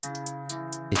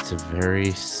It's a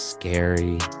very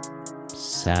scary,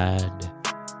 sad,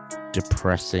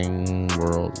 depressing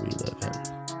world we live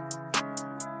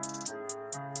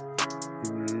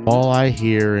in. All I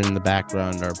hear in the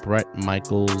background are Bret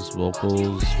Michaels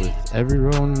vocals with "Every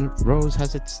Rose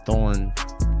Has Its Thorn."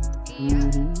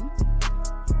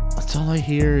 That's all I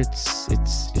hear.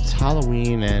 It's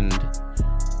Halloween, and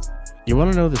you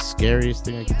want to know the scariest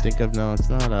thing I can think of? No, it's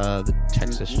not the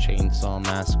Texas Chainsaw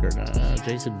Massacre. No,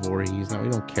 Jason Voorhees. No, we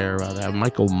don't care about that.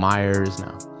 Michael Myers.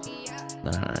 No.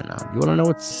 No. You want to know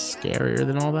what's scarier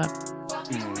than all that?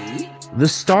 The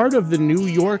start of the New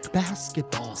York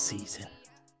basketball season.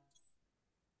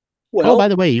 Well, Oh, by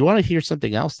the way, you want to hear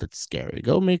something else that's scary?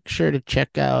 Go make sure to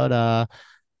check out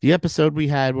the episode we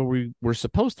had where we were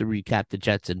supposed to recap the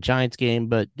Jets and Giants game,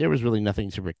 but there was really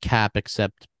nothing to recap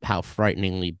except how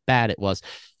frighteningly bad it was.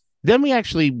 Then we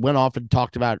actually went off and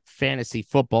talked about fantasy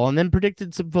football and then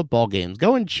predicted some football games.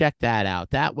 Go and check that out.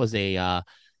 That was a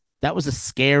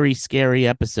scary, scary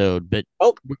episode, but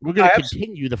oh, we're going I to have.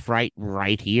 continue the fright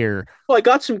right here. Well, I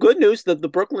got some good news that the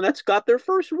Brooklyn Nets got their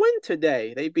first win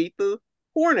today. They beat the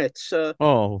Hornets. Oh,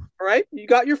 All right, you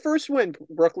got your first win,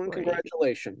 Brooklyn. great.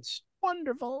 Congratulations.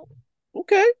 Wonderful.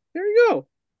 Okay, there you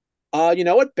go. You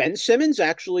know what? Ben Simmons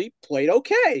actually played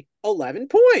okay. 11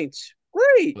 points.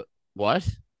 Great. What?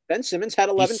 Ben Simmons had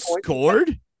He 11 points. scored?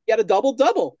 He had a double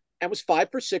double and was 5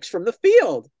 for 6 from the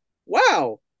field.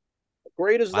 Wow,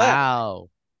 great as that. Wow.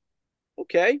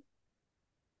 Okay,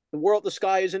 the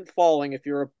sky isn't falling if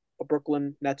you're a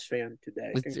Brooklyn Nets fan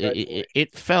today. Congratulations.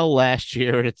 It fell last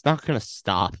year and it's not going to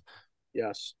stop.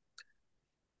 Yes.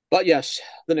 But yes,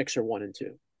 the Knicks are 1-2.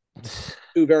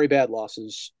 Two very bad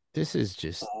losses. This is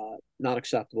just Not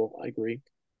acceptable. I agree.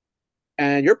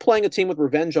 And you're playing a team with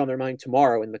revenge on their mind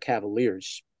tomorrow in the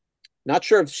Cavaliers. Not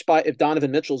sure if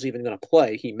Donovan Mitchell's even going to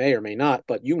play. He may or may not.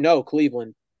 But you know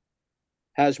Cleveland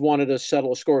has wanted to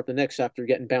settle a score with the Knicks after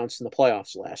getting bounced in the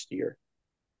playoffs last year.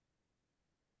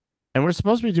 and we're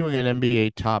supposed to be doing an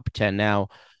NBA top 10 now.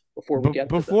 Before we get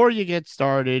to Before you get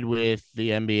started with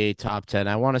the NBA top 10,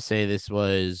 I want to say this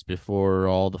was before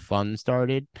all the fun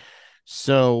started.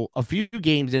 So a few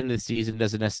games into the season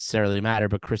doesn't necessarily matter,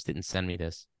 but Chris didn't send me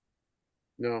this.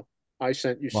 no, I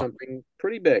sent you What? something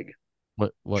pretty big.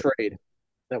 What? Trade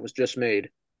that was just made.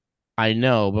 I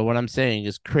know, but what I'm saying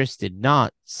is Chris did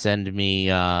not send me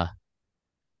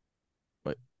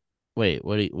wait,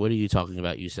 what are you talking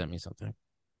about? You sent me something.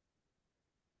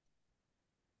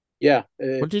 Yeah.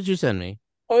 What did you send me?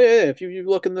 Oh yeah. If you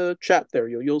look in the chat there,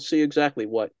 you'll see exactly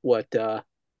what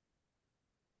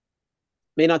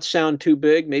may not sound too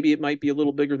big. Maybe it might be a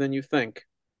little bigger than you think.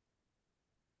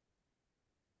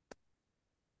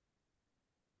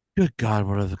 Good God,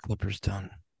 what have the Clippers done?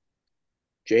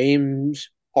 James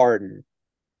Harden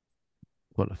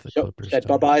What have the so Clippers said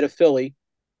bye done? bye to Philly.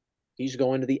 He's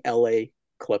going to the L.A.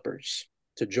 Clippers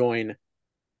to join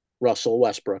Russell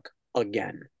Westbrook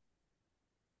again.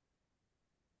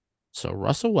 So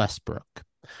Russell Westbrook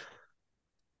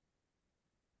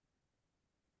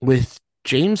with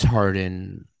James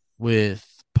Harden, with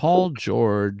Paul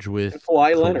George, And with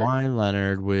Kawhi Leonard, Kawhi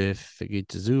Leonard, with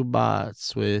Figita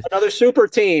Zubats, with another super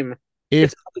team.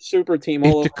 if It's another super team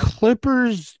if all the over.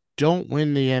 Clippers don't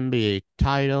win the NBA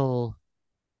title,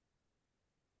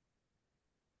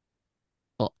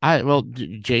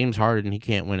 James Harden he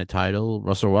can't win a title.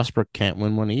 Russell Westbrook can't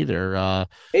win one either.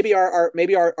 Maybe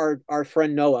our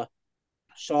friend Noah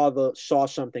saw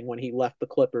something when he left the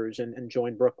Clippers and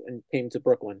joined Brooklyn and came to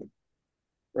Brooklyn,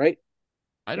 right?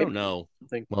 I Maybe don't know.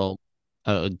 something. Well,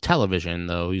 television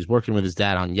though. He's working with his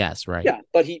dad on Yes, right? Yeah,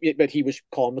 but he was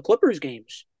calling the Clippers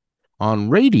games.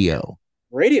 On radio.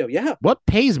 Radio, yeah. What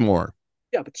pays more?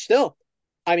 Yeah, but still.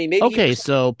 I mean, maybe he Okay, was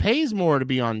so pays more to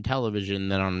be on television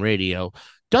than on radio.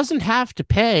 Doesn't have to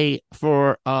pay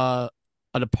for an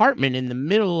apartment in the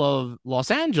middle of Los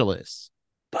Angeles.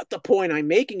 but the point I'm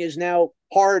making is now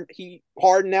hard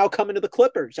now coming to the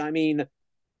Clippers. I mean,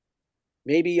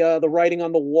 maybe the writing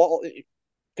on the wall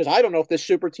because I don't know if this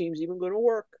super team's even going to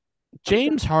work.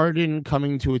 James Harden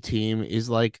coming to a team is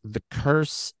like the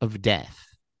curse of death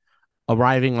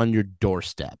arriving on your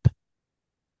doorstep.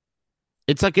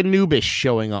 It's like Anubis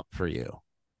showing up for you.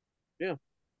 Yeah.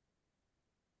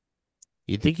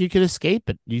 You think you could escape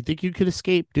it? You think you could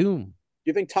escape doom? Do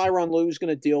you think Tyronn Lue is going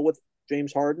to deal with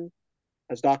James Harden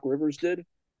as Doc Rivers did?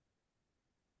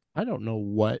 I don't know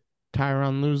what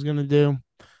Tyronn Lue's going to do.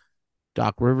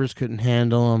 Doc Rivers couldn't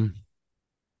handle him.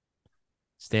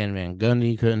 Stan Van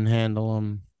Gundy couldn't handle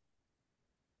him.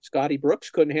 Scotty Brooks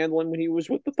couldn't handle him when he was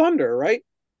with the Thunder, right?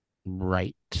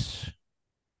 Right.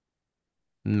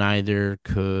 Neither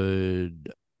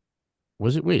could.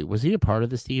 Was it? Wait, was he a part of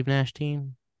the Steve Nash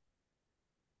team?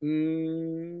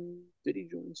 Did he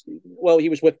join Stephen? Well, he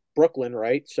was with Brooklyn,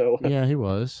 right? So, Yeah, he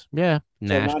was. Yeah, so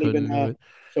Nash not even, couldn't do it.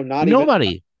 so not even,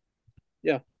 Nobody.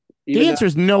 yeah, The even answer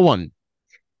is no one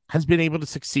has been able to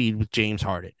succeed with James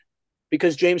Harden.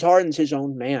 because James Harden's his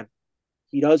own man.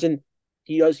 He doesn't.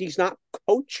 He's not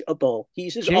coachable.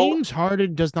 He's his own. James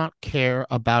Harden does not care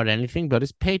about anything but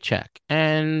his paycheck.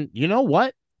 And you know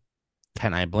what?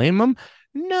 Can I blame him?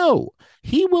 No.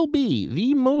 He will be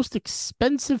the most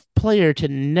expensive player to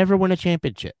never win a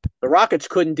championship. The Rockets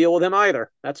couldn't deal with him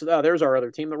either. There's our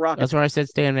other team, the That's Rockets. where I said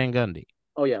Stan Van Gundy.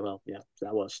 Oh yeah, well, yeah,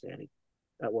 that was Stanny.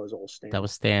 That was all That Stanny.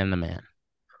 was Stan the man.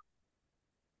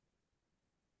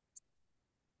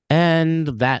 And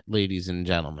that, ladies and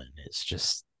gentlemen, is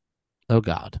just, oh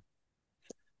God.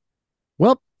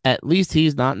 Well, at least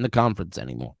he's not in the conference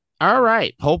anymore. All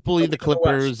right. Hopefully the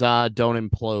Clippers don't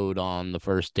implode on the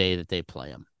first day that they play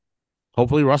them.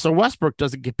 Hopefully Russell Westbrook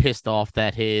doesn't get pissed off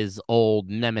that his old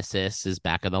nemesis is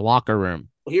back in the locker room.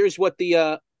 Well, here's what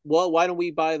the well, why don't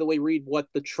we, by the way, read what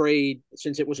the trade,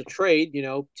 since it was a trade,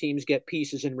 teams get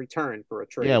pieces in return for a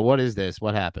Yeah, trade. what is this?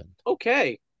 What happened?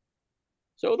 Okay.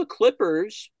 So the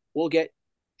Clippers will get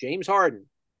James Harden,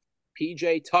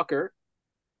 PJ Tucker,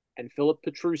 and Philip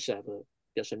Petrusev, I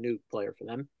guess a new player for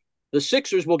them. The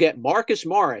Sixers will get Marcus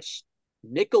Morris,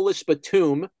 Nicholas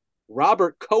Batum,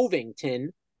 Robert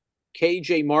Covington,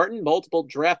 KJ Martin, multiple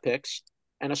draft picks,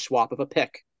 and a swap of a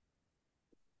pick.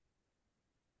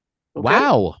 Okay.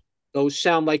 Wow. Those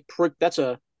sound like that's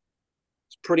a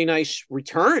pretty nice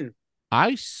return.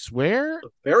 I swear. A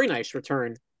very nice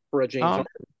return for a James Harden.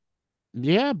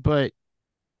 Yeah, but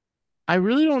I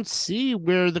really don't see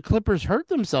where the Clippers hurt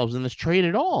themselves in this trade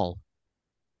at all.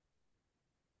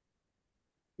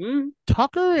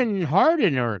 Tucker and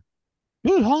Harden are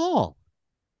good haul.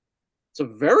 It's a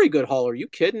very good haul. Are you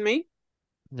kidding me?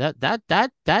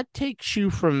 That takes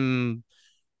you from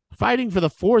fighting for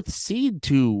the fourth seed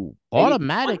to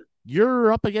automatic.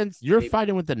 You're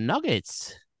fighting with the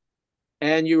Nuggets.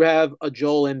 And you have a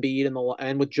Joel Embiid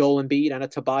and with Joel Embiid and a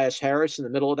Tobias Harris in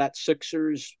the middle of that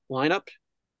Sixers lineup.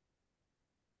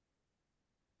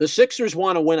 The Sixers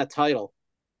want to win a title.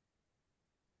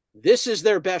 This is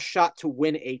their best shot to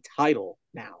win a title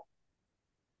now.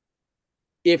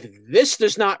 If this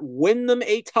does not win them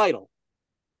a title,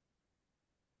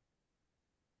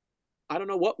 I don't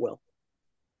know what will.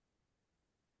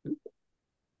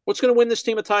 What's going to win this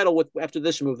team a title after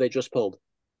this move they just pulled?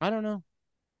 I don't know.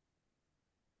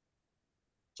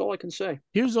 That's all I can say.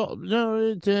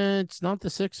 It's not the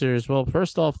Sixers. Well,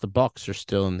 first off, the Bucks are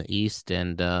still in the East,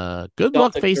 and good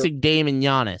luck facing Dame and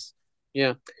Giannis.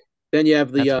 Yeah. Then you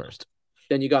have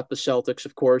then you got the Celtics,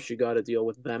 of course. You got to deal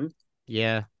with them.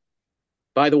 Yeah.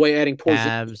 By the way, adding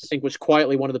Porzingis, I think, was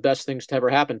quietly one of the best things to ever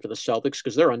happen for the Celtics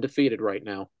because they're undefeated right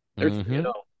now. They're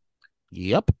 3-0.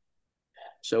 Yep.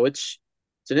 So it's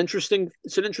an interesting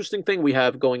thing we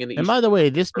have going in the East. And by the way,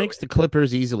 this makes the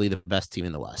Clippers easily the best team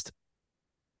in the West.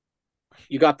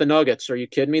 You got the Nuggets. Are you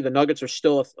kidding me? The Nuggets are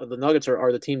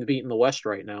the team to beat in the West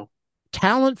right now.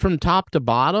 Talent from top to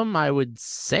bottom, I'd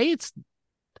say it's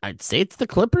the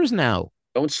Clippers now.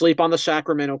 Don't sleep on the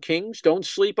Sacramento Kings. Don't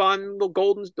sleep on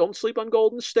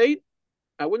Golden State.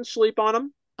 I wouldn't sleep on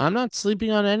them. I'm not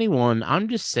sleeping on anyone. I'm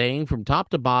just saying from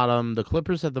top to bottom, the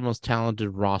Clippers have the most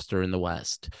talented roster in the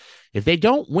West. If they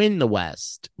don't win the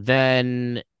West,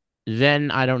 then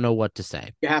I don't know what to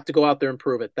say. You have to go out there and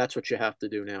prove it. That's what you have to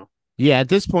do now. Yeah, at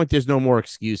this point, there's no more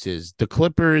excuses. The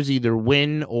Clippers either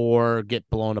win or get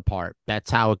blown apart. That's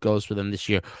how it goes for them this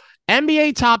year.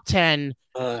 NBA top 10.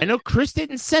 I know Chris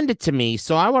didn't send it to me,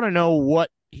 so I want to know what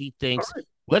he thinks. Right.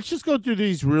 Let's just go through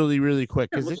these really, really quick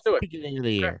because it's the beginning of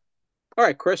the year. All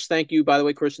right, Chris. Thank you, by the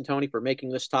way, Chris and Tony, for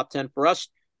making this top 10 for us.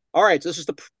 All right, so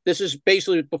this is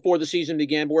basically before the season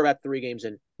began, but we're about 3 games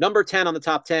in. Number 10 on the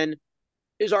top 10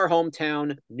 is our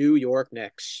hometown New York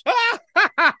Knicks.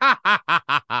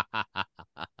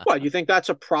 What, you think that's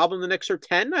a problem? The Knicks are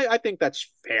 10? I think that's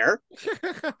fair.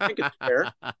 I think it's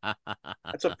fair.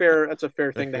 That's a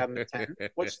fair thing to have them at 10.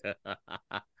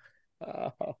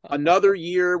 Another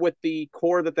year with the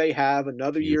core that they have,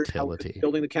 another year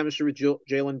building the chemistry with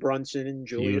Jalen Brunson and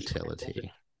Julius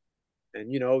Utility.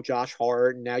 And Josh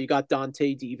Hart, and now you got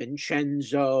Dante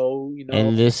DiVincenzo,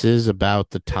 And this is about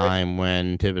the time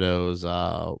when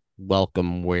Thibodeau's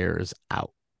welcome wears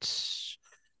out.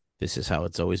 This is how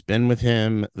it's always been with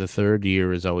him. The third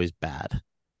year is always bad.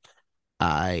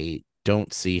 I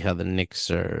don't see how the Knicks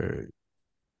are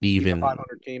even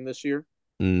 500 team this year.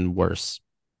 Worse.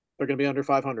 They're going to be under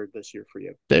 500 this year for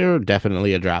you. They're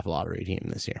definitely a draft lottery team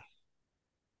this year.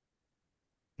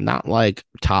 Not like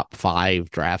top 5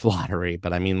 draft lottery,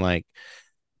 but I mean, like,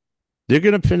 They're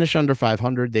going to finish under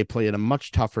 500. They play in a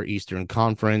much tougher Eastern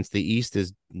Conference. The East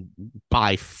is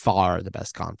by far the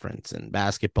best conference in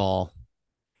basketball,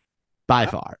 by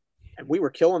far. And we were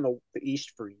killing the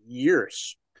East for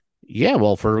years. Yeah,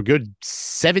 well, for a good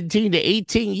 17 to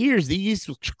 18 years, the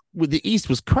East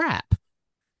was crap.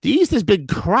 The East has been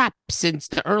crap since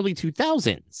the early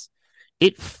 2000s.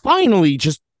 It finally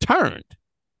just turned.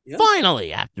 Yeah.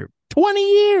 Finally, after 20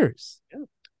 years. Yeah.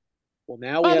 Well,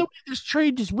 now by the way, this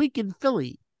trade this week in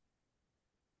Philly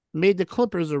made the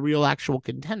Clippers a real actual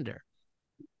contender.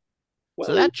 Well,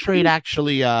 so that trade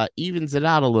actually evens it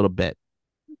out a little bit.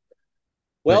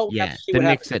 Well, yeah, the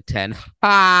Knicks at 10.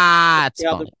 It's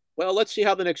funny. Well, let's see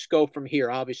how the Knicks go from here.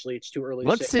 Obviously, it's too early.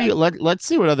 Let's see. Let's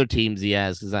see what other teams he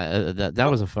has, because that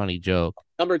was a funny joke.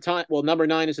 Number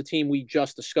 9 is a team we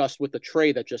just discussed with the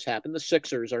trade that just happened. The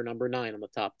Sixers are number 9 on the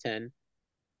top 10.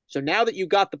 So now that you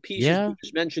got the pieces you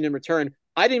just mentioned in return,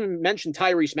 I didn't even mention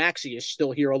Tyrese Maxey is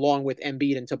still here along with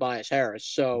Embiid and Tobias Harris.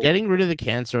 So getting rid of the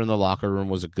cancer in the locker room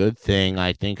was a good thing.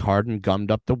 I think Harden gummed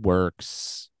up the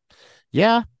works.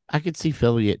 Yeah, I could see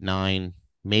Philly at 9.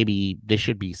 Maybe they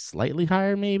should be slightly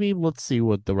higher. Maybe let's see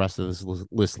what the rest of this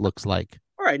list looks like.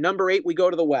 All right, number 8, we go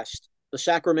to the West. The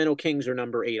Sacramento Kings are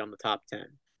number 8 on the top 10.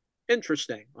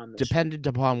 Interesting on this. Dependent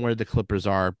upon where the Clippers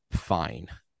are, fine.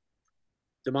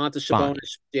 Domantas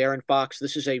Sabonis, De'Aaron Fox.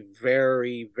 This is a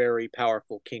very, very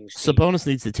powerful Kings team. Sabonis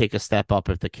needs to take a step up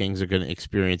if the Kings are going to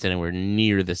experience anywhere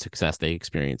near the success they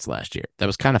experienced last year. That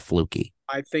was kind of fluky.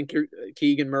 I think you're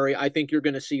Keegan Murray. I think you're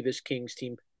going to see this Kings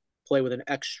team play with an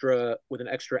extra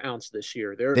ounce this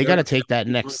year. They got to take that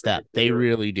next step. They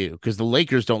really do, because the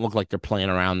Lakers don't look like they're playing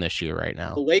around this year right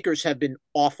now. The Lakers have been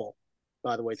awful,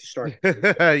 by the way, to start.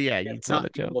 Yeah, you saw the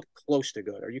joke. Look close to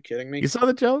good. Are you kidding me? You saw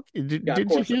the joke? Didn't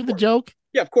you hear the joke?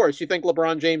 Yeah, of course. You think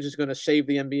LeBron James is going to save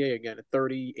the NBA again at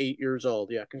 38 years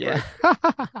old? Yeah, congrats.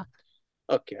 Yeah.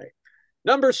 Okay.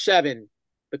 Number 7,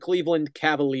 the Cleveland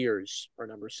Cavaliers are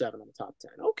number 7 on the top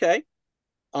 10. Okay.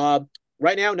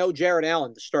 Right now, no Jarrett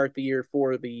Allen to start the year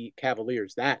for the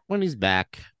Cavaliers. When he's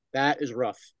back, that is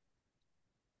rough.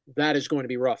 That is going to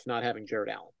be rough not having Jarrett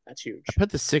Allen. That's huge. I put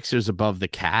the Sixers above the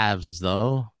Cavs,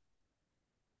 though.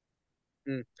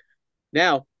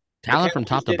 Now, talent from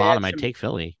top to bottom, I'd take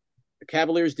Philly. The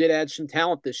Cavaliers did add some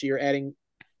talent this year, adding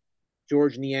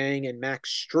George Niang and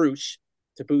Max Strus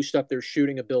to boost up their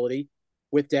shooting ability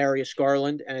with Darius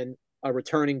Garland and a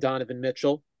returning Donovan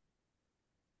Mitchell.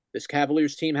 This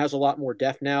Cavaliers team has a lot more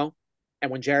depth now,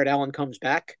 and when Jarrett Allen comes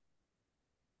back,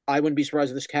 I wouldn't be surprised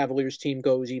if this Cavaliers team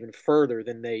goes even further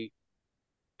than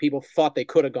people thought they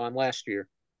could have gone last year.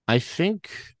 I think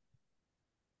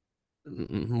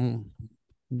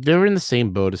they're in the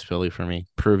same boat as Philly for me.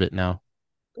 Prove it now.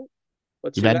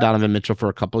 You've had Donovan Mitchell for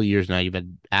a couple of years now. You've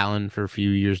had Allen for a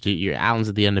few years. Allen's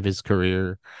at the end of his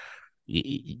career.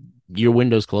 Your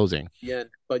window's closing. Yeah,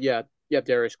 but yeah, you have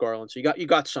Darius Garland, so you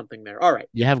got something there. All right.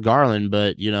 You have Garland,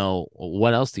 but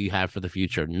what else do you have for the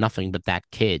future? Nothing but that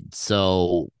kid.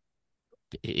 So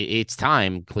it's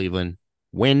time, Cleveland.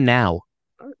 Win now.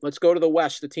 All right, let's go to the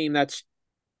West, the team that's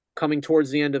coming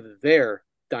towards the end of their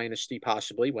dynasty,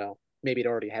 possibly. Well, maybe it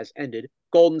already has ended.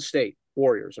 Golden State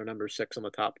Warriors are number 6 on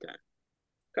the top 10.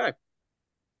 Okay.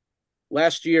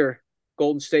 Last year,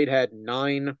 Golden State had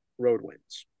 9 road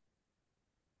wins.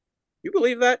 You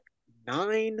believe that?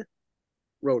 9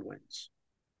 road wins.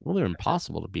 Well, they're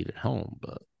impossible to beat at home,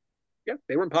 but yeah,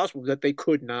 they were impossible that they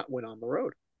could not win on the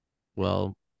road.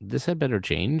 Well, this had better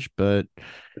change, but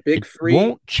the Big Three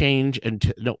won't change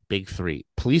until Big Three.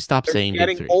 Please stop saying Big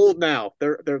Three. Getting old now.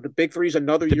 They're the Big Three's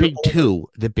another year. Big older.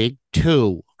 The Big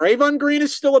Two. Draymond Green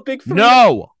is still a Big Three.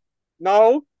 No.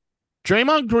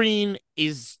 Draymond Green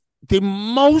is the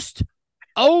most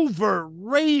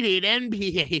overrated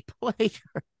NBA player.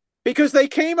 Because they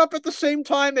came up at the same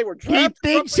time. They were drafted. He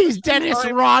thinks he's Dennis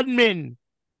Rodman.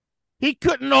 He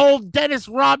couldn't hold Dennis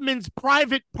Rodman's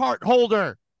private part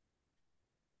holder.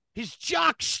 His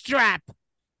jock strap.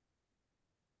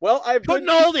 Well, I have couldn't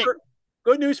hold it.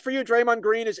 Good news for you. Draymond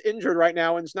Green is injured right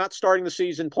now and is not starting the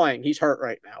season playing. He's hurt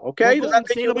right now. Okay, well, Golden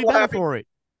State will be better for it.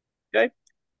 Okay,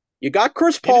 you got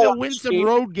Chris Paul. They'll win some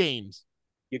road games.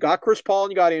 You got Chris Paul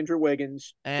and you got Andrew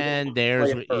Wiggins. And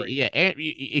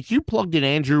if you plugged in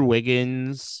Andrew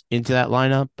Wiggins into that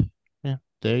lineup, yeah,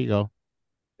 there you go.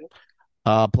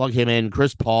 Plug him in,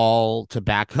 Chris Paul to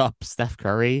back up Steph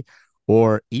Curry,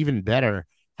 or even better,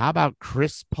 how about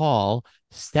Chris Paul,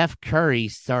 Steph Curry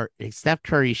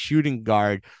shooting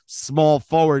guard, small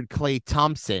forward Klay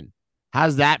Thompson?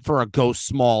 How's that for a go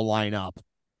small lineup?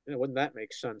 Yeah, wouldn't that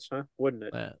make sense, huh? Wouldn't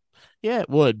it? Uh, yeah, it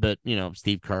would, but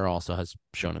Steve Kerr also has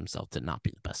shown himself to not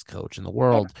be the best coach in the Stubborn.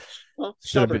 world. Well,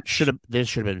 Should have been stubbornness. there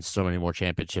should have been so many more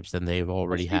championships than they've Well,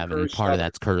 already Steve have, Kerr and is part of stubborn.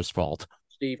 that's Kerr's fault.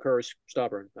 Steve Kerr is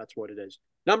stubborn. That's what it is.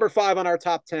 Number 5 on our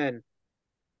top 10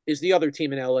 is the other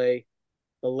team in LA,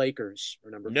 the Lakers, are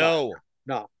number 5. No,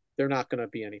 No, they're not going to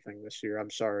be anything this year.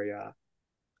 I'm sorry. No.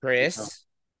 Chris,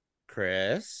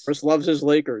 Chris, Chris loves his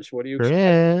Lakers. What do you expect?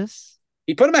 Chris,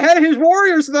 He put him ahead of his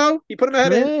Warriors, though. He put him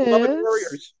ahead of his beloved Chris.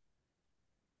 Warriors.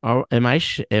 Oh, am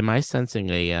I sensing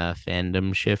a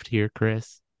fandom shift here,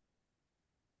 Chris?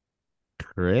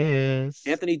 Chris,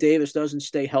 Anthony Davis doesn't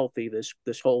stay healthy.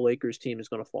 This whole Lakers team is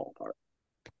going to fall apart.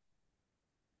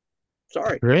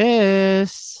 Sorry,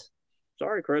 Chris.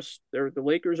 sorry, Chris. The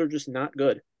Lakers are just not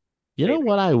good. You They know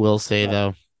what I will say no.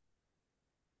 though?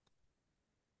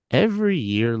 Every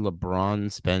year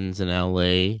LeBron spends in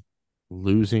LA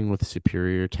losing with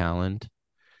superior talent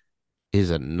is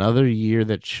another year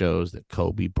that shows that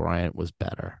Kobe Bryant was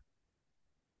better.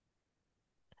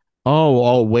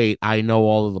 Oh, wait. I know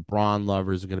all the LeBron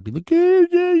lovers are going to be like, oh,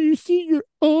 yeah, you see, you're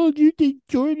old. You think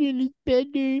Jordan is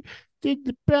better than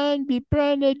LeBron.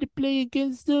 LeBron had to play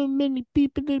against so many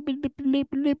people.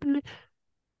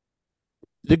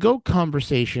 The GOAT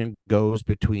conversation goes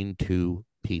between two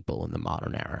people in the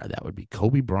modern era. That would be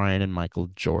Kobe Bryant and Michael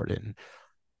Jordan,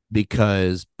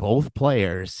 because both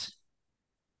players,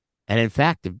 and in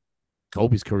fact,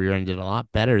 Kobe's career ended a lot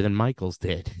better than Michael's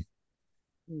did.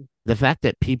 The fact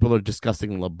that people are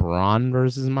discussing LeBron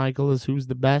versus Michael as who's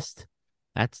the best,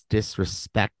 that's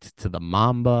disrespect to the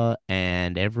Mamba.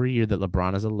 And every year that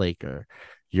LeBron is a Laker,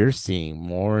 you're seeing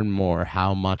more and more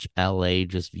how much LA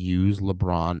just views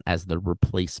LeBron as the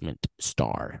replacement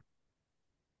star.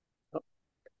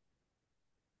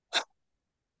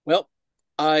 Well,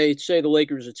 I say the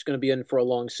Lakers. It's going to be in for a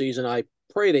long season. I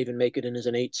pray they even make it in as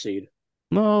an 8 seed.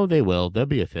 No, they will. They'll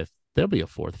be a fifth. They'll be a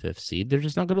fourth, fifth seed. They're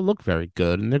just not going to look very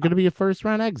good, and they're going to be a first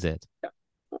round exit. Yeah.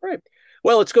 All right.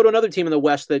 Well, let's go to another team in the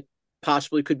West that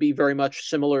possibly could be very much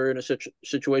similar in a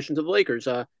situation to the Lakers.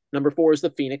 Number 4 is the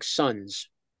Phoenix Suns.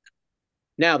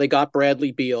 Now they got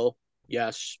Bradley Beal.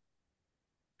 Yes.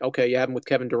 Okay, you have him with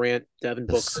Kevin Durant, Devin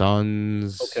The Booker.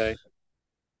 Suns. Okay.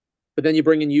 But then you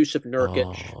bring in Yusuf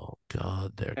Nurkic, Oh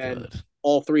God, they're and good.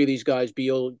 all three of these guys,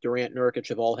 Beal, Durant, Nurkic,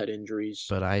 have all had injuries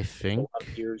But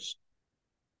years.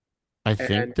 I And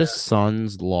think the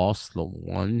Suns lost the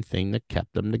one thing that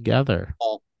kept them together.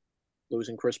 Paul,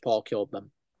 losing Chris Paul killed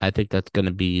them. I think that's going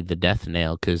to be the death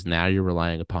nail, because now you're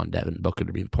relying upon Devin Booker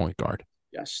to be the point guard.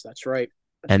 Yes, that's right.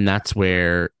 And that's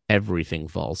where everything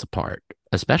falls apart,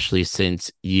 especially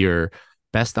since your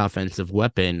best offensive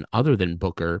weapon, other than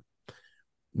Booker,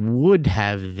 would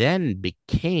have then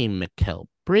became Mikal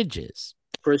Bridges.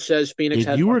 Chris says Phoenix If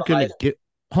has you one were of the going to highest. get,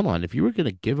 hold on, if you were going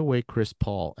to give away Chris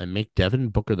Paul and make Devin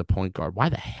Booker the point guard, why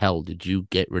the hell did you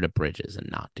get rid of Bridges and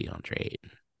not DeAndre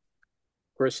Ayton?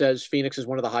 Chris says Phoenix is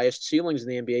one of the highest ceilings in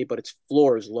the NBA, but its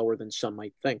floor is lower than some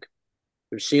might think.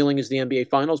 Their ceiling is the NBA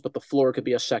Finals, but the floor could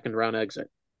be a second round exit.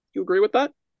 You agree with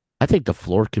that? I think the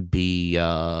floor could be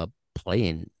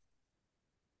playing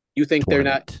You think they're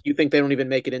not? tournament. You think they don't even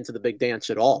make it into the big dance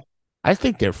at all? I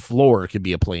think their floor could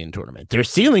be a playing tournament. Their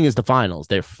ceiling is the finals.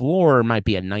 Their floor might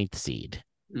be a ninth seed.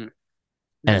 Mm.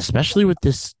 And especially with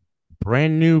this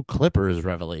brand new Clippers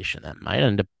revelation, that might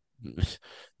end up.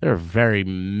 There are very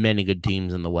many good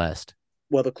teams in the West.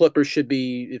 Well, the Clippers should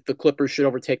be. If the Clippers should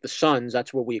overtake the Suns,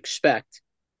 that's what we expect.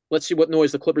 Let's see what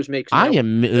noise the Clippers makes I now.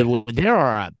 am. There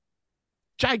are a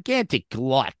gigantic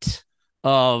glut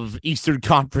of Eastern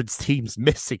Conference teams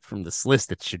missing from this list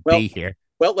that should Well, be here.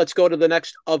 well, let's go to the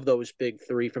next of those big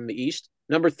three from the East.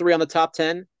 Number 3 on the top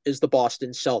 10 is the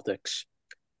Boston Celtics.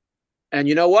 And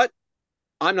you know what?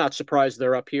 I'm not surprised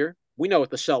they're up here. We know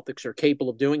what the Celtics are capable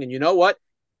of doing. And you know what?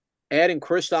 Adding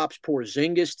Kristaps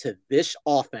Porzingis to this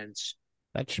offense,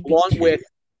 That should be along two. with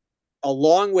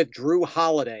along with Drew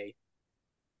Holiday,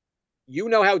 you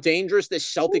know how dangerous this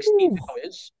Celtics team now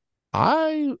is.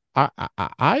 I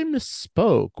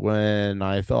misspoke when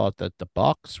I thought that the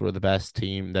Bucks were the best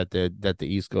team that the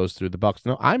East goes through. The Bucks.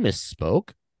 No, I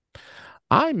misspoke.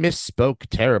 I misspoke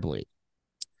terribly.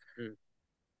 Hmm.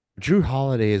 Drew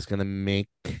Holiday is going to make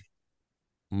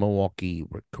Milwaukee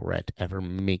regret ever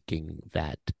making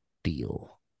that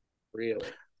deal. Really?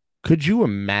 Could you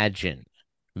imagine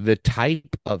the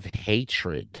type of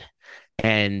hatred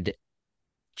and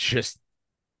just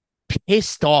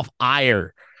pissed off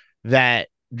ire that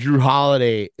Drew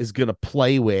Holiday is going to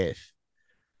play with,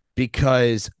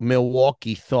 because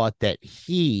Milwaukee thought that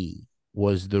he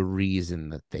was the reason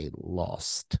that they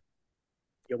lost?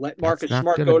 You let That's Marcus not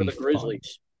Smart going to go to be the fun.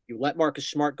 Grizzlies. You let Marcus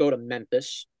Smart go to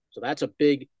Memphis. So that's a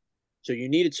big. So you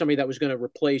needed somebody that was going to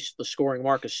replace the scoring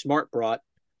Marcus Smart brought.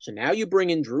 So now you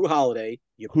bring in Drew Holiday.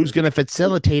 Who's going to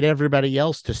facilitate everybody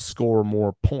else to score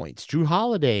more points? Drew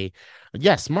Holiday.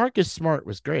 Yes, Marcus Smart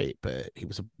was great, but he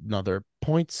was another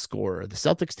point scorer. The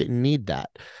Celtics didn't need that.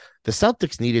 The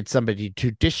Celtics needed somebody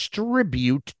to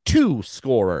distribute two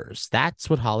scorers. That's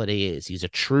what Holiday is. He's a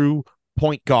true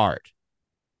point guard.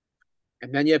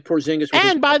 And then you have Porzingis.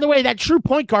 And by the way, that true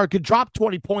point guard could drop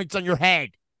 20 points on your head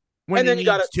when he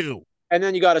needs to. And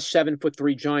then you got a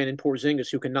 7'3" giant in Porzingis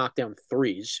who can knock down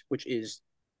threes, which is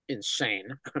insane.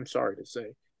 I'm sorry to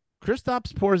say.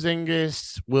 Kristaps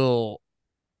Porzingis will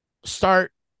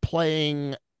start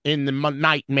playing in the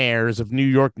nightmares of New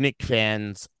York Knicks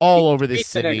fans all over the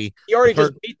city. He already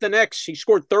just beat the Knicks. He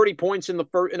scored 30 points in the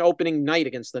opening night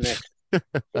against the Knicks.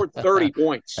 Scored 30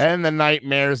 points. And the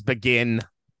nightmares begin.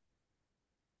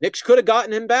 Knicks could have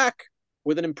gotten him back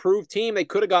with an improved team. They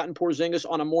could have gotten Porzingis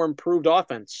on a more improved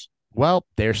offense. Well,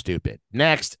 they're stupid.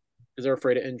 Next. Because they're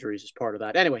afraid of injuries as part of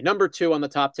that. Anyway, number 2 on the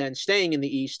top 10, staying in the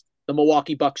East, the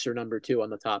Milwaukee Bucks are number 2 on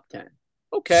the top 10.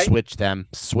 Okay. Switch them.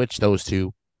 Switch those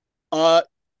two.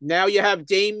 Now you have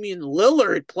Damian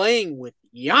Lillard playing with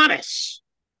Giannis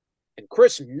and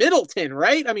Chris Middleton,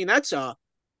 right? I mean, that's a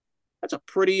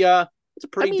pretty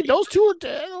those two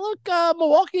look,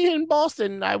 Milwaukee and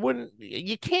Boston.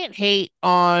 You can't hate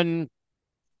on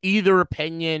either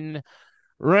opinion.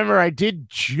 Remember, I did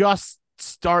just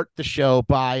start the show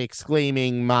by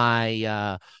exclaiming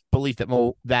my belief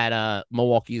that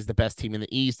Milwaukee is the best team in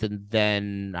the East, and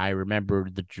then I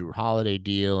remembered the Drew Holiday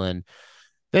deal, and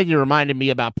then you reminded me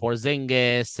about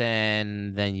Porzingis,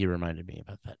 and then you reminded me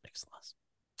about that Knicks loss.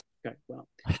 Okay, well,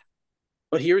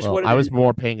 but here's what I was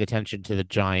more paying attention to the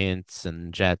Giants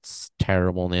and Jets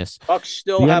terribleness. Bucks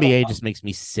still the NBA just makes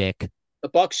me sick. The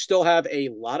Bucks still have a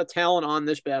lot of talent on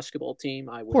this basketball team.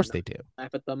 Of course they do.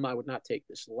 Laugh at them. I would not take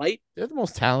this light. They're the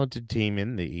most talented team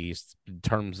in the East in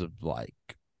terms of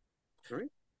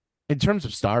in terms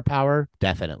of star power,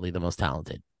 definitely the most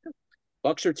talented.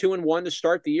 Bucks are 2-1 to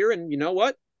start the year, and you know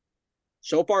what?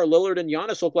 So far, Lillard and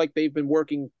Giannis look like they've been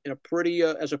working in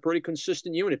as a pretty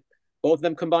consistent unit. Both of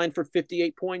them combined for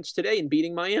 58 points today in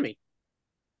beating Miami.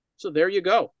 So there you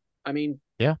go. I mean,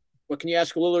 yeah. What can you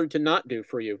ask Lillard to not do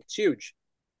for you? It's huge.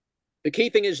 The key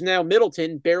thing is now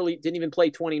Middleton didn't even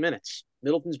play 20 minutes.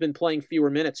 Middleton's been playing fewer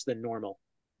minutes than normal.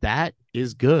 That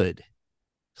is good.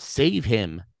 Save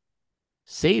him.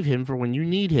 Save him for when you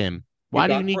need him. Why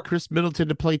do you need Chris Middleton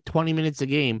to play 20 minutes a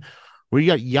game where you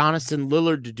got Giannis and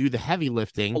Lillard to do the heavy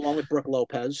lifting? Along with Brook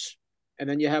Lopez. And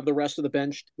then you have the rest of the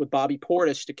bench with Bobby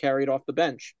Portis to carry it off the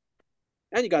bench.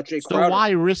 And you got Jay Crowder. So why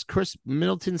risk Chris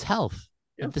Middleton's health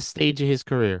at this stage of his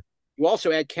career? You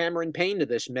also add Cameron Payne to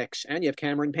this mix, and you have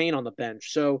Cameron Payne on the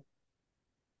bench. So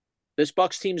this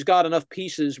Bucks team's got enough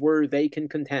pieces where they can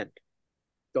contend.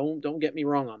 Don't get me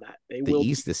wrong on that. The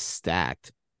East is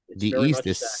stacked. The East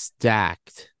is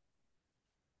stacked.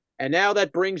 And now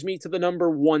that brings me to the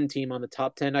number 1 team on the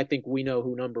top 10. I think we know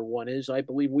who number 1 is. I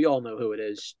believe we all know who it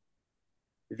is.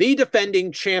 The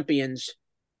defending champions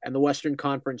and the Western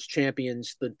Conference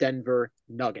champions, the Denver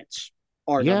Nuggets.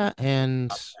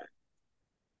 And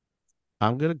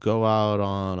I'm going to go out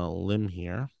on a limb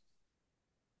here.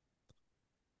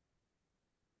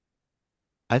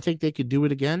 I think they could do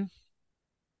it again.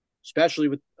 Especially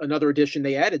with another addition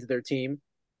they added to their team.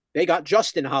 They got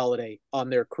Justin Holiday on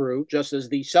their crew, just as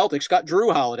the Celtics got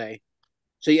Drew Holiday.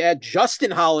 So you add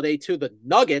Justin Holiday to the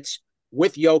Nuggets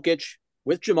with Jokic,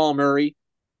 with Jamal Murray,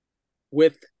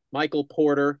 with Michael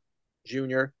Porter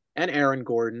Jr. and Aaron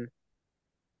Gordon.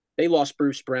 They lost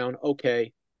Bruce Brown.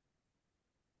 Okay.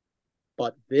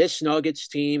 But this Nuggets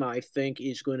team, I think,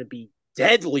 is going to be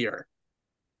deadlier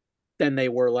than they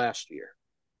were last year.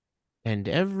 And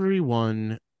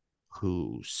everyone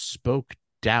who spoke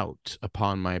doubt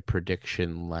upon my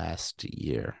prediction last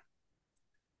year,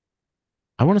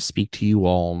 I want to speak to you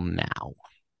all now.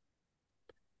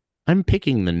 I'm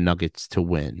picking the Nuggets to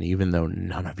win, even though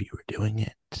none of you are doing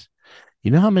it.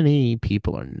 You know how many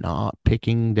people are not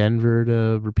picking Denver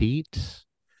to repeat?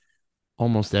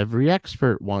 Almost every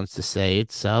expert wants to say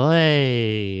it's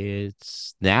LA.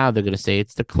 Now they're going to say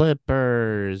it's the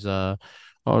Clippers. It's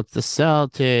the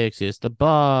Celtics. It's the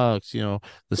Bucks. The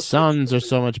Suns are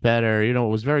so much better. It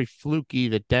was very fluky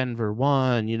that Denver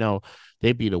won.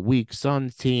 They beat a weak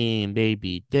Suns team. They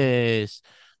beat this.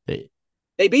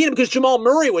 They beat him because Jamal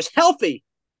Murray was healthy.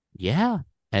 Yeah,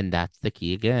 and that's the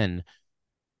key again.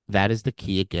 That is the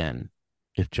key again.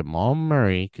 If Jamal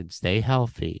Murray can stay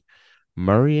healthy,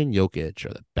 Murray and Jokic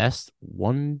are the best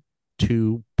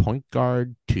 1-2 point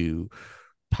guard to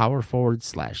power forward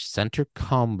slash center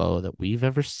combo that we've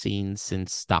ever seen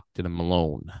since Stockton and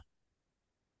Malone.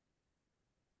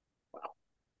 Wow,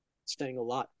 saying a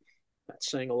lot. That's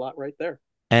saying a lot right there.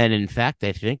 And in fact,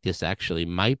 I think this actually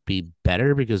might be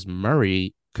better because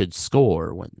Murray could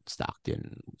score when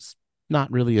Stockton was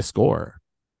not really a scorer.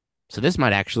 So this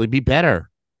might actually be better.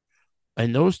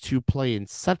 And those two play in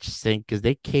such sync because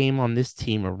they came on this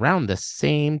team around the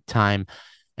same time.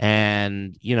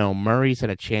 And, Murray's had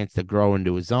a chance to grow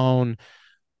into his own.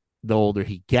 The older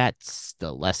he gets,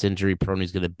 the less injury prone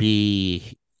he's going to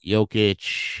be.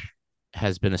 Jokic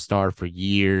has been a star for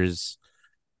years.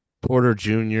 Porter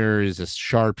Jr. is a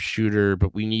sharp shooter,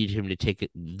 but we need him to take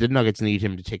it. The Nuggets need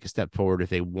him to take a step forward if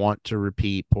they want to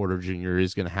repeat. Porter Jr.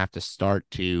 is going to have to start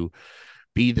to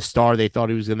be the star they thought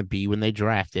he was going to be when they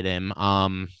drafted him.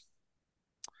 Well,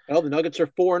 the Nuggets are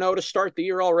 4-0 to start the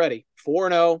year already.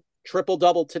 4-0,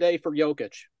 triple-double today for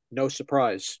Jokic. No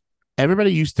surprise.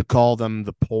 Everybody used to call them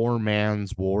the poor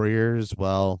man's Warriors.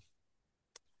 Well,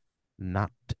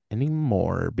 not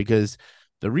anymore, because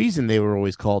the reason they were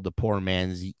always called the poor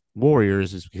man's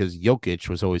Warriors is because Jokic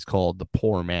was always called the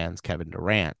poor man's Kevin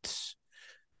Durant.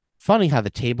 Funny how the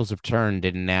tables have turned,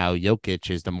 and now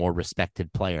Jokic is the more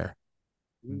respected player,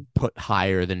 put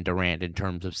higher than Durant in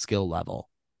terms of skill level.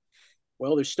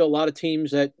 Well, there's still a lot of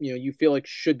teams that you feel like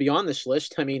should be on this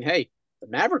list. I mean, hey, the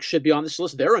Mavericks should be on this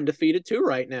list. They're undefeated too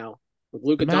right now with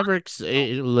Luka. The Mavericks.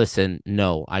 Listen,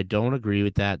 no, I don't agree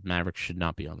with that. Mavericks should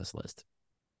not be on this list.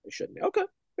 They shouldn't be. Okay,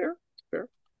 fair.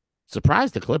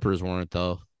 Surprised the Clippers weren't,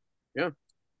 though. Yeah,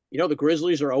 the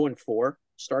Grizzlies are 0-4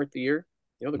 start the year.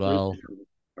 The Well, Grizzlies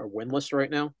are winless right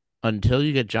now. Until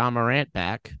you get Ja Morant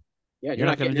back, Yeah, you're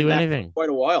not going to do anything. For quite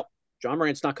a while. Ja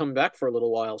Morant's not coming back for a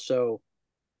little while, so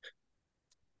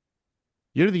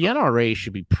the NRA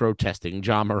should be protesting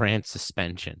Ja Morant's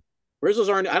suspension. Grizzlies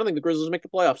aren't. I don't think the Grizzlies make the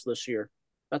playoffs this year.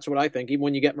 That's what I think. Even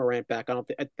when you get Morant back, I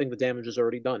think the damage is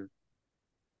already done.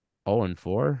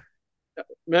 0-4.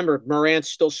 Remember, Morant's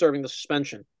still serving the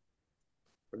suspension.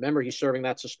 Remember, he's serving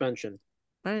that suspension.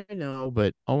 I know,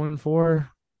 but 0-4,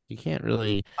 you can't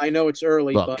really. I know it's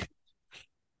early, but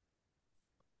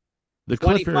the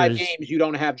 25 Clippers, games you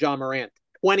don't have Ja Morant.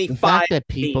 25. The fact that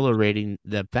people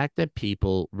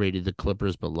rated the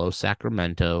Clippers below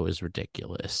Sacramento is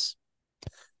ridiculous.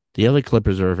 The LA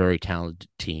Clippers are a very talented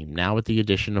team. Now with the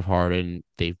addition of Harden,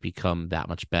 they've become that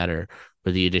much better.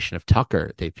 With the addition of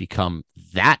Tucker, they've become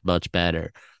that much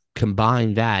better.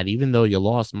 Combine that, even though you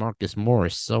lost Marcus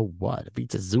Morris, so what?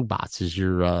 Vita Zubats is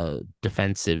your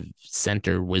defensive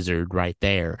center wizard right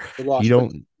there. You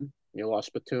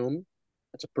lost Batum.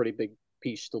 That's a pretty big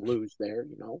piece to lose there,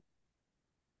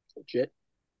 It's legit.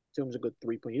 Batum's a good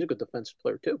 3-point. He's a good defensive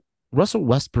player, too. Russell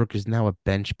Westbrook is now a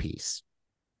bench piece.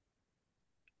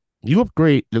 You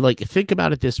upgrade, think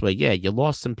about it this way. Yeah, you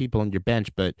lost some people on your bench,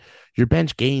 but your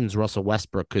bench gains Russell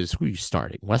Westbrook because who are you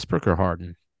starting? Westbrook or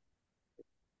Harden?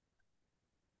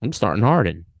 I'm starting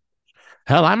Harden.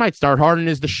 Hell, I might start Harden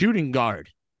as the shooting guard.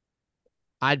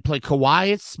 I'd play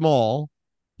Kawhi at small,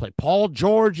 play Paul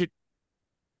George at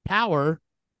power.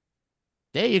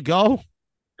 There you go.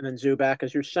 And then Zubac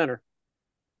as your center.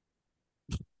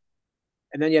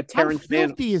 And then you have Terrence Mann. How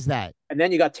filthy is that? And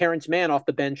then you got Terrence Mann off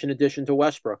the bench in addition to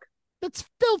Westbrook. That's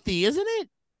filthy, isn't it?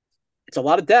 It's a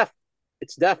lot of depth.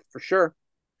 It's depth for sure.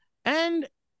 And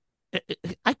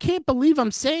I can't believe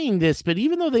I'm saying this, but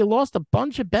even though they lost a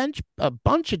bunch of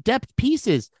depth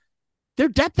pieces, their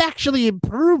depth actually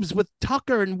improves with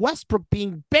Tucker and Westbrook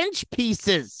being bench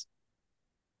pieces.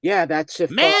 Yeah, that's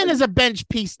if Mann is a bench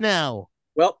piece now.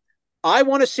 Well, I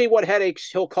want to see what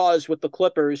headaches he'll cause with the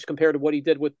Clippers compared to what he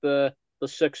did with the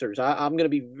Sixers. I'm going to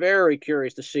be very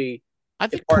curious to see. I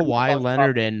think Kawhi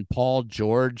Leonard and Paul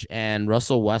George and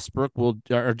Russell Westbrook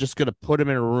are just going to put him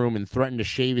in a room and threaten to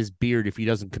shave his beard if he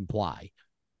doesn't comply.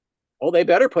 Oh, they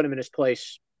better put him in his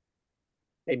place.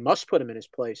 They must put him in his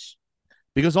place.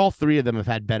 Because all three of them have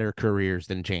had better careers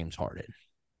than James Harden.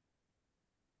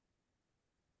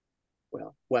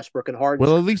 Well, Westbrook and Harden.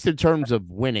 Well, at least in terms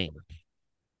of winning.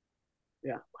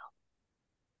 Yeah. Well,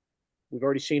 we've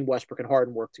already seen Westbrook and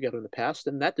Harden work together in the past,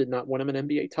 and that did not win him an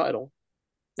NBA title.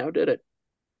 Now did it?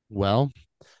 Well,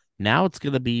 now it's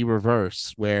going to be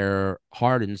reverse, where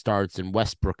Harden starts and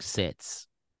Westbrook sits.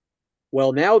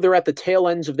 Well, now they're at the tail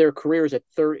ends of their careers at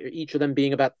each of them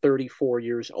being about 34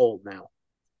 years old now.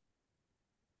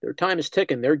 Their time is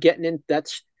ticking. They're getting in.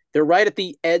 They're right at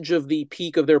the edge of the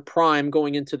peak of their prime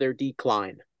going into their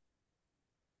decline.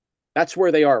 That's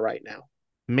where they are right now.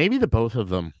 Maybe the both of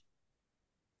them,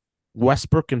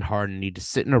 Westbrook and Harden, need to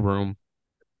sit in a room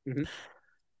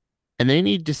and they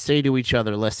need to say to each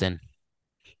other, listen,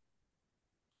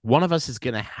 one of us is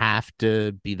going to have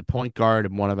to be the point guard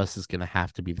and one of us is going to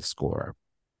have to be the scorer.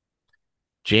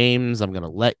 James, I'm going to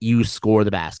let you score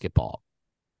the basketball.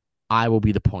 I will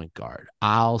be the point guard.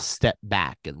 I'll step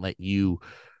back and let you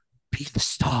be the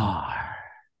star.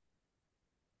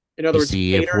 In other words,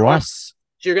 see, if Russ,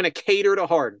 so you're going to cater to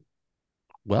Harden.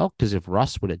 Well, because if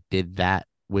Russ would have did that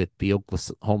with the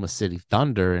Oklahoma City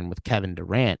Thunder and with Kevin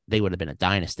Durant, they would have been a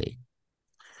dynasty.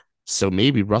 So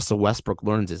maybe Russell Westbrook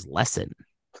learns his lesson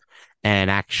and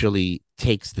actually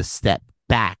takes the step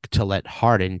back to let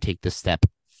Harden take the step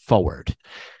forward.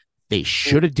 They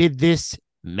should have did this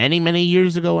many, many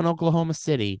years ago in Oklahoma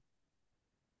City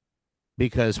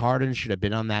because Harden should have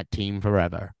been on that team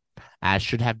forever, as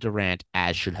should have Durant,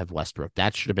 as should have Westbrook.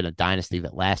 That should have been a dynasty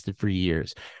that lasted for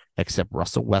years, except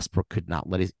Russell Westbrook could not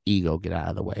let his ego get out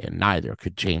of the way, and neither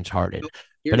could James Harden.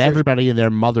 But everybody and their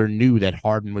mother knew that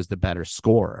Harden was the better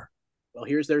scorer. Well,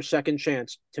 here's their second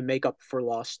chance to make up for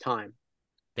lost time.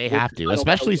 They have to,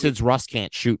 especially since Russ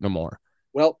can't shoot no more.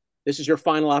 Well, this is your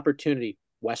final opportunity.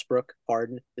 Westbrook,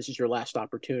 Harden, this is your last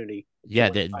opportunity. Yeah,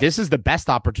 this is the best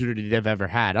opportunity they've ever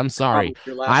had. I'm sorry.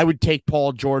 I would take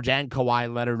Paul George and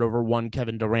Kawhi Leonard over one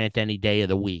Kevin Durant any day of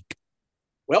the week.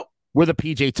 Well, we're the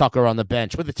PJ Tucker on the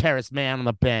bench. We're the Terrence Mann on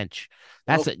the bench.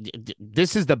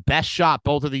 This is the best shot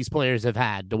both of these players have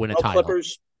had to win a title.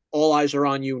 Clippers, all eyes are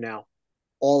on you now.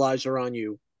 All eyes are on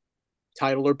you.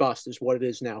 Title or bust is what it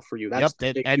is now for you. That's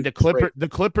the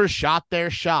Clippers shot their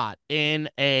shot in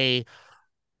a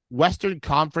Western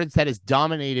Conference that is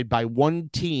dominated by one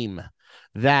team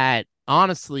that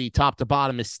honestly, top to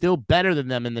bottom, is still better than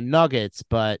them in the Nuggets,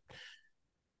 but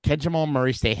can Jamal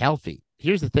Murray stay healthy?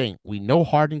 Here's the thing. We know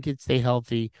Harden can stay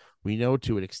healthy. We know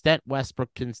to an extent Westbrook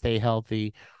can stay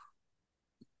healthy.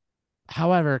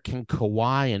 However, can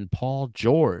Kawhi and Paul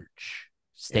George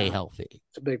stay healthy?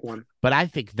 It's a big one. But I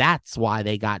think that's why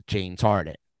they got James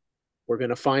Harden. We're going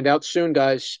to find out soon,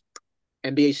 guys.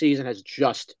 NBA season has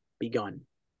just begun.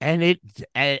 And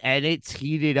it's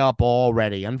heated up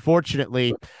already.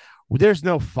 Unfortunately, there's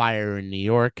no fire in New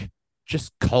York.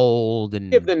 Just cold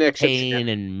and pain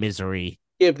and misery.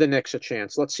 Give the Knicks a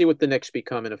chance. Let's see what the Knicks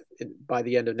become by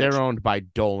the end of next year. They're owned by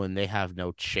Dolan. They have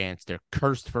no chance. They're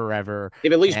cursed forever.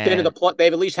 They've at least been in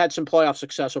they've at least had some playoff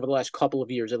success over the last couple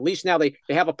of years. At least now they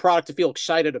have a product to feel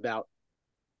excited about,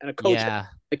 and a coach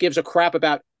that gives a crap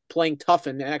about playing tough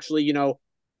and actually,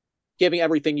 giving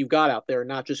everything you got out there,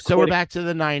 not just quitting. So we're back to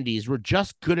the 90s. We're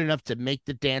just good enough to make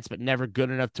the dance, but never good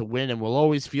enough to win. And we'll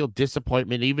always feel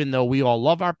disappointment, even though we all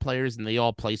love our players and they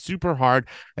all play super hard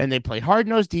and they play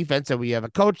hard-nosed defense. And we have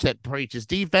a coach that preaches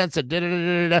defense and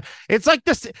da-da-da-da-da. It's like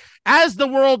this, As the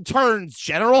World Turns,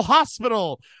 General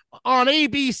Hospital on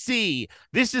ABC.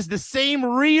 This is the same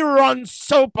rerun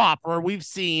soap opera we've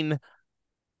seen.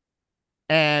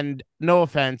 And no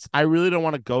offense, I really don't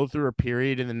want to go through a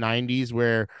period in the 90s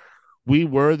where we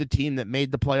were the team that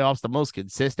made the playoffs the most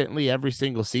consistently every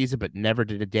single season, but never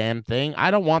did a damn thing. I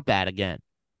don't want that again.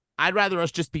 I'd rather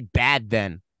us just be bad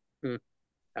then.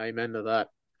 Amen to that.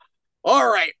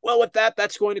 All right. Well, with that,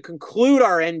 that's going to conclude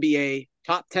our NBA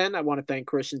top 10. I want to thank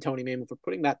Chris and Tony Maiman for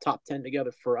putting that top 10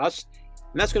 together for us.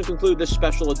 And that's going to conclude this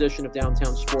special edition of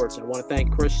Downtown Sports. And I want to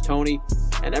thank Chris, Tony,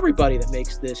 and everybody that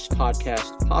makes this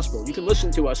podcast possible. You can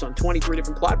listen to us on 23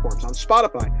 different platforms on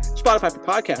Spotify for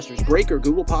Podcasters, Breaker,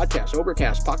 Google Podcasts,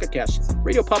 Overcast, Pocket Casts,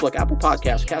 Radio Public, Apple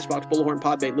Podcasts, CastBox, Bullhorn,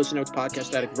 Podbay, Listen Notes,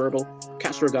 Podcast Addict, Verbal,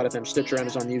 Castro.fm, Stitcher,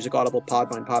 Amazon Music, Audible,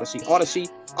 Podvine, Odyssey,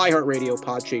 iHeartRadio,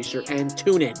 Podchaser, and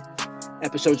TuneIn.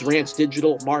 Episodes, rants,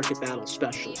 digital, market battle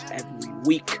specials every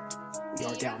week. We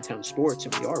are Downtown Sports,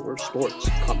 and we're sports.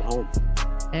 Come home.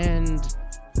 And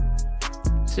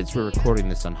since we're recording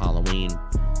this on Halloween,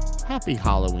 happy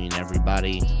Halloween,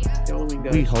 everybody. Halloween,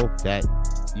 guys. We hope that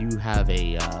you have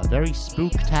a very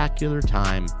spooktacular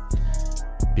time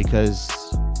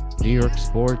because New York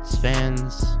sports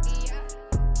fans,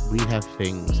 we have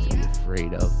things to be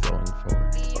afraid of going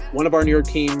forward. One of our New York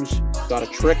teams got a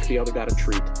trick, the other got a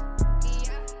treat.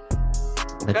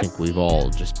 Okay. I think we've all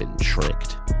just been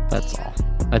tricked. That's all.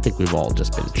 I think we've all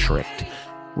just been tricked.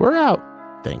 We're out.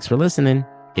 Thanks for listening.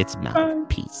 It's Mouth.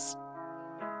 Peace.